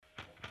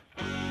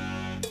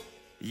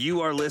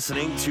You are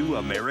listening to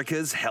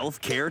America's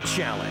Healthcare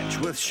Challenge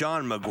with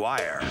Sean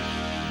McGuire.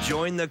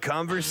 Join the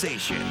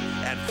conversation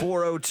at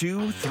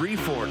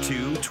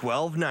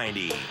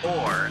 402-342-1290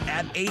 or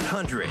at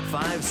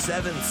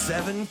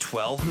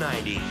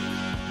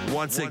 800-577-1290.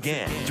 Once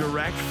again,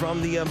 direct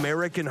from the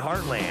American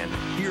heartland,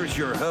 here's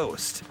your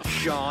host,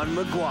 Sean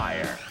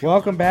McGuire.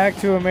 Welcome back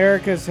to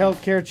America's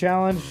Healthcare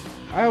Challenge.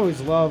 I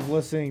always love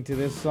listening to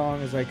this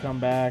song as I come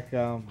back.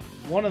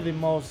 One of the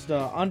most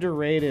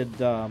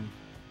underrated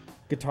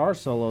guitar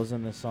solos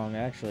in this song,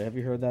 actually. Have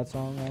you heard that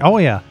song? Oh,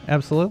 yeah,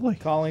 absolutely.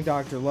 Calling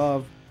Dr.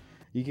 Love.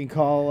 You can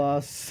call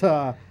us,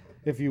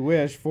 if you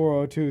wish,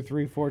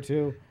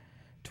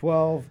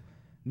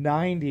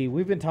 402-342-1290.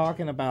 We've been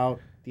talking about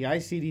the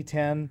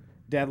ICD-10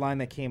 deadline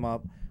that came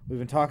up. We've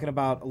been talking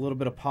about a little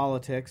bit of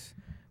politics.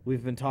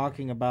 We've been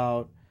talking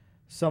about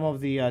some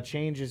of the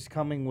changes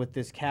coming with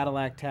this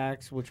Cadillac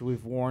tax, which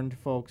we've warned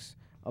folks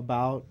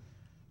about.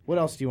 What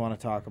else do you want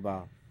to talk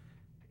about?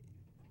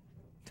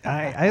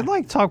 I'd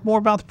like to talk more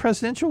about the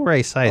presidential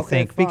race, I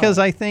think, fine. because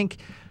I think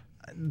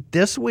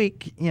this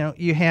week,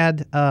 you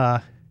had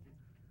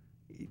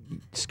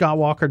Scott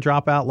Walker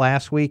drop out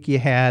last week. You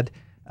had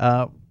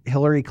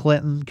Hillary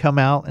Clinton come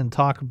out and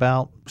talk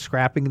about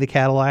scrapping the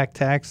Cadillac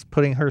tax,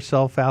 putting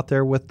herself out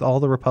there with all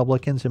the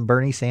Republicans and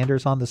Bernie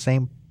Sanders on the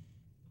same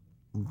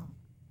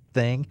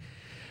thing.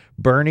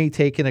 Bernie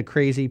taking a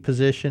crazy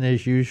position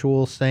as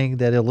usual, saying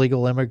that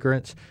illegal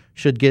immigrants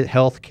should get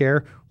health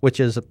care, which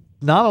is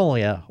not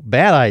only a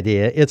bad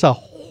idea, it's a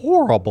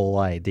horrible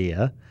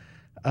idea.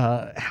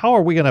 How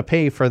are we going to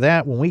pay for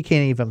that when we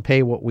can't even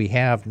pay what we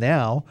have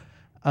now?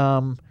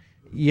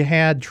 You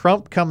had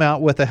Trump come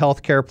out with a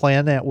health care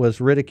plan that was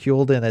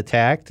ridiculed and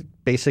attacked.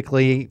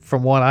 Basically,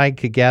 from what I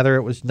could gather,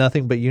 it was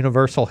nothing but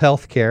universal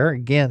health care.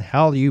 Again,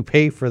 how do you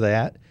pay for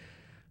that?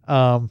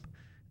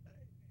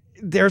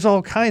 There's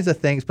all kinds of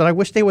things, but I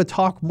wish they would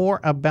talk more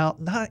about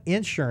not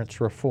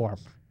insurance reform,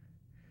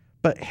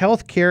 but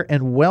healthcare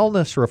and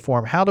wellness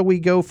reform. How do we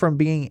go from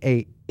being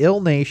a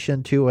ill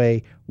nation to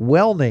a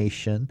well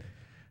nation?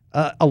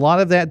 A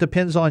lot of that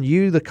depends on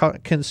you, the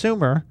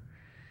consumer,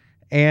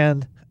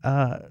 and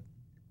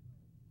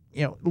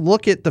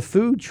look at the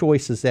food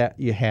choices that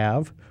you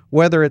have,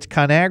 whether it's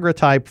Conagra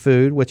type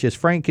food, which is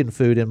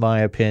Frankenfood in my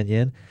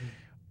opinion,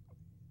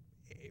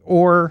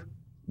 or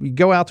you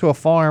go out to a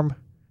farm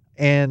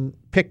and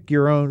pick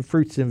your own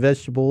fruits and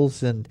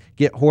vegetables and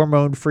get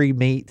hormone-free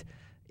meat.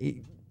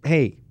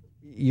 Hey,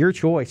 your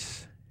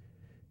choice.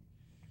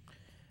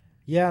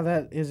 Yeah,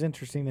 that is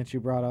interesting that you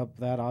brought up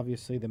that.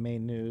 Obviously, the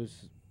main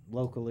news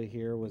locally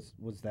here was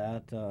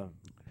that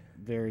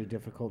very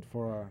difficult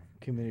for our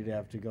community to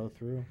have to go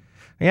through.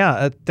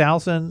 Yeah,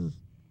 1,000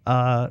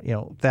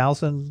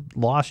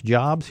 lost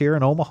jobs here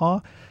in Omaha.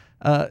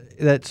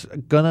 That's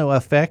going to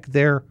affect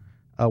their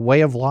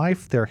way of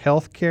life, their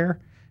health care.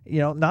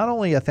 Not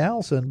only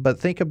 1,000, but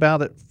think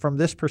about it from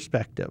this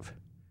perspective.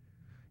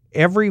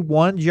 Every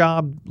one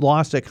job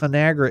lost at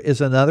Conagra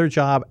is another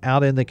job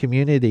out in the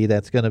community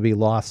that's going to be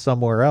lost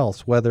somewhere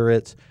else, whether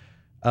it's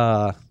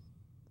at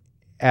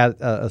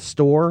a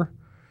store,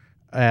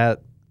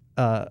 at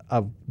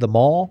the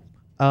mall.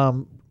 I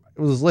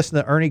was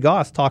listening to Ernie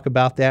Goss talk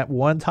about that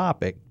one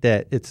topic,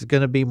 that it's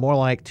going to be more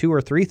like 2,000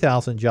 or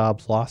 3,000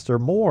 jobs lost or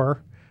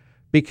more,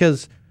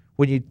 because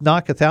when you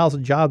knock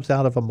 1,000 jobs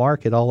out of a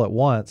market all at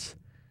once,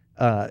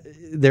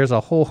 there's a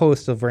whole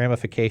host of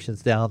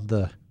ramifications down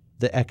the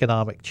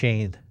economic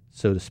chain,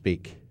 so to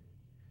speak.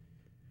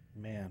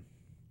 Man.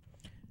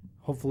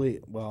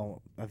 Hopefully,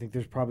 I think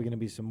there's probably going to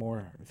be some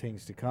more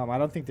things to come. I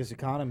don't think this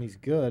economy's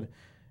good,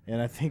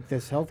 and I think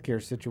this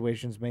healthcare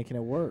situation's making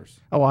it worse.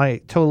 Oh,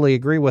 I totally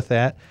agree with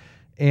that.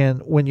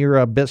 And when you're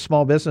a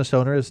small business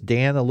owner, as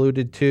Dan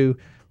alluded to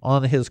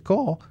on his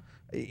call,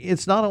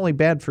 it's not only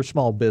bad for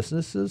small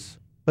businesses,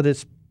 but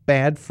it's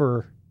bad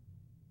for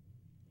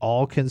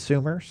all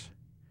consumers.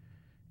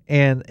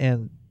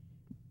 And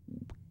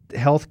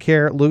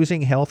healthcare,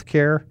 losing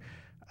healthcare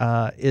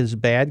is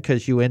bad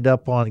because you end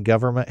up on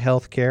government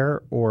healthcare,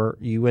 or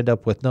you end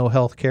up with no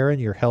healthcare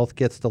and your health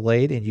gets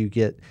delayed, and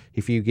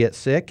if you get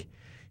sick,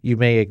 you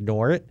may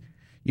ignore it.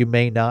 You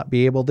may not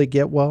be able to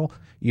get well.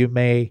 You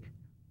may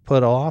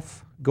put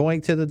off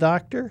going to the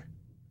doctor.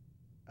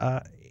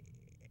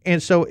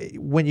 And so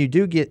when you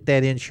do get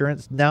that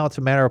insurance, now it's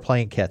a matter of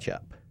playing catch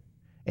up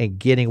and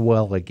getting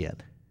well again.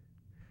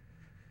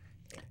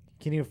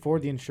 Can you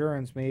afford the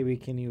insurance? Maybe.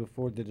 Can you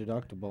afford the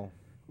deductible?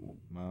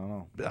 I don't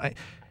know.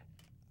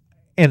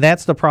 And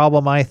that's the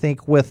problem, I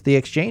think, with the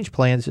exchange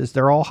plans, is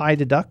they're all high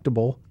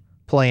deductible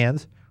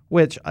plans,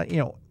 which,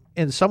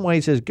 in some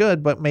ways is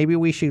good, but maybe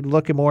we should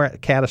look more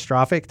at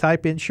catastrophic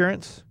type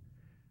insurance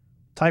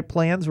type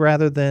plans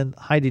rather than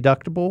high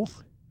deductible.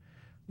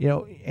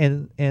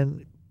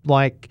 And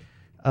like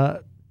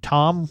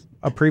Tom,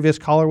 a previous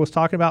caller, was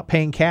talking about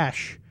paying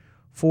cash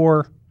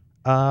for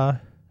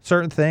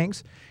certain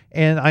things.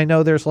 And I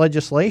know there's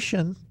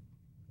legislation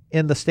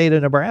in the state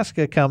of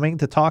Nebraska coming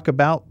to talk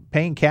about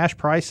paying cash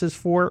prices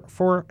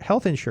for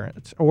health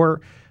insurance, or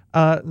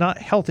not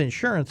health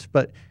insurance,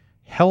 but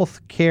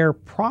health care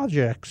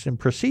projects and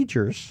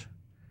procedures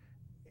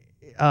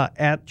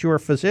at your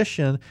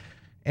physician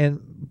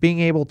and being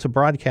able to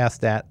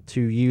broadcast that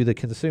to you, the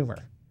consumer.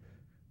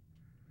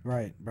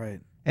 Right, right.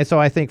 And so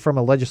I think from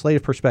a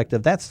legislative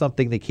perspective, that's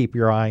something to keep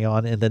your eye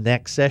on in the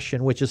next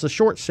session, which is a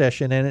short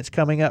session, and it's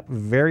coming up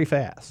very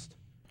fast.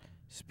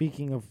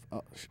 Speaking of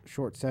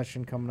short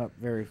session coming up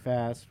very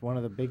fast, one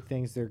of the big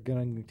things they're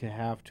going to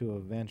have to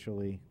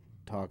eventually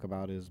talk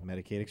about is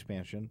Medicaid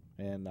expansion.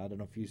 And I don't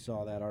know if you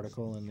saw that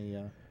article in the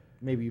I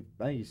think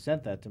you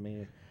sent that to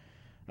me.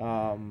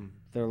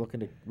 They're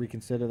looking to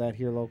reconsider that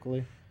here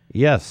locally.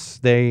 Yes,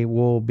 they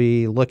will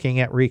be looking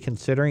at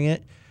reconsidering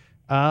it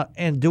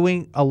and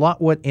doing a lot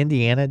what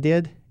Indiana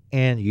did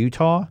and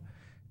Utah,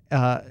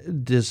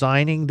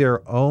 designing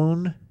their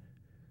own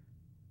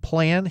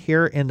plan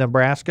here in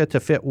Nebraska to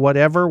fit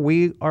whatever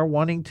we are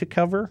wanting to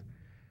cover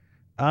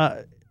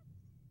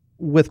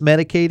with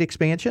Medicaid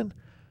expansion.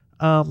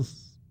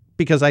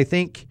 Because I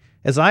think,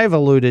 as I've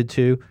alluded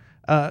to,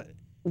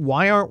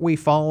 why aren't we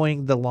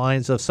following the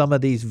lines of some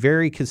of these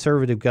very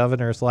conservative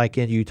governors like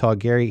in Utah,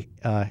 Gary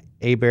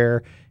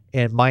Hebert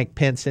and Mike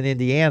Pence in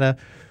Indiana,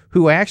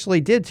 who actually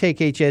did take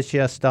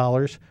HHS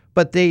dollars,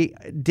 but they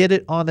did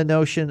it on the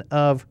notion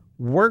of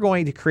we're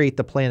going to create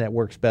the plan that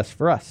works best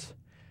for us.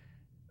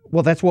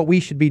 Well, that's what we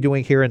should be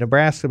doing here in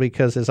Nebraska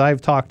because, as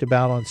I've talked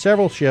about on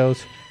several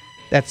shows,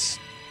 that's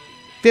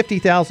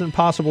 50,000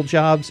 possible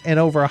jobs and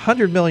over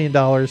 $100 million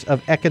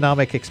of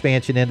economic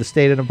expansion in the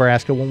state of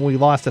Nebraska when we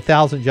lost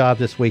 1,000 jobs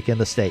this week in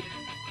the state.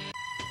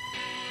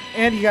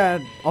 And you got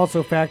to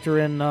also factor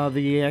in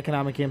the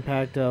economic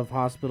impact of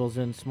hospitals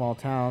in small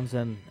towns.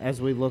 And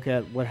as we look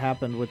at what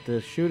happened with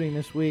the shooting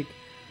this week,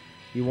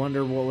 you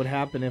wonder what would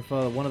happen if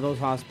one of those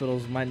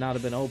hospitals might not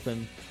have been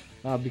open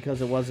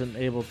because it wasn't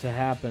able to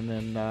happen.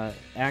 And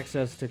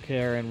access to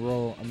care in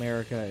rural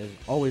America is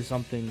always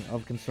something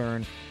of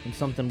concern and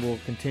something we'll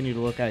continue to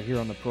look at here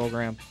on the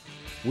program.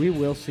 We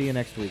will see you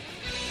next week.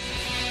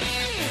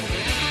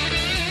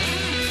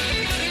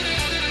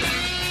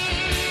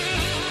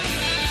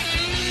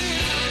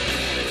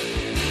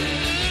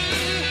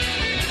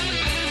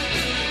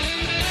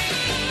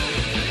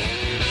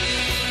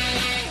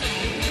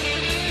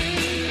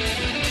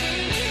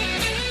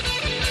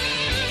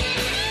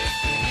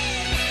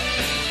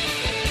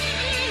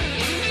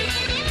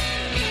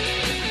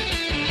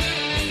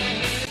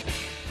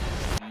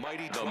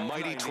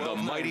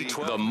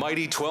 The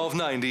Mighty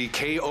 1290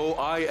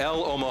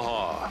 KOIL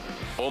Omaha.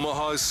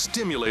 Omaha's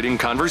stimulating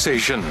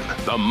conversation.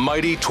 The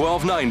Mighty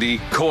 1290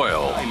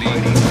 KOIL.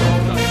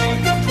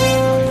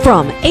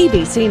 From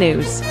ABC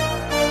News,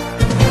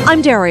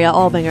 I'm Daria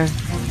Albinger.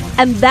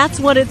 And that's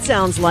what it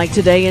sounds like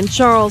today in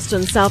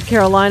Charleston, South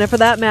Carolina, for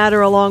that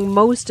matter, along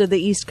most of the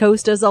East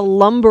Coast as a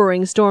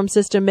lumbering storm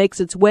system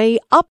makes its way up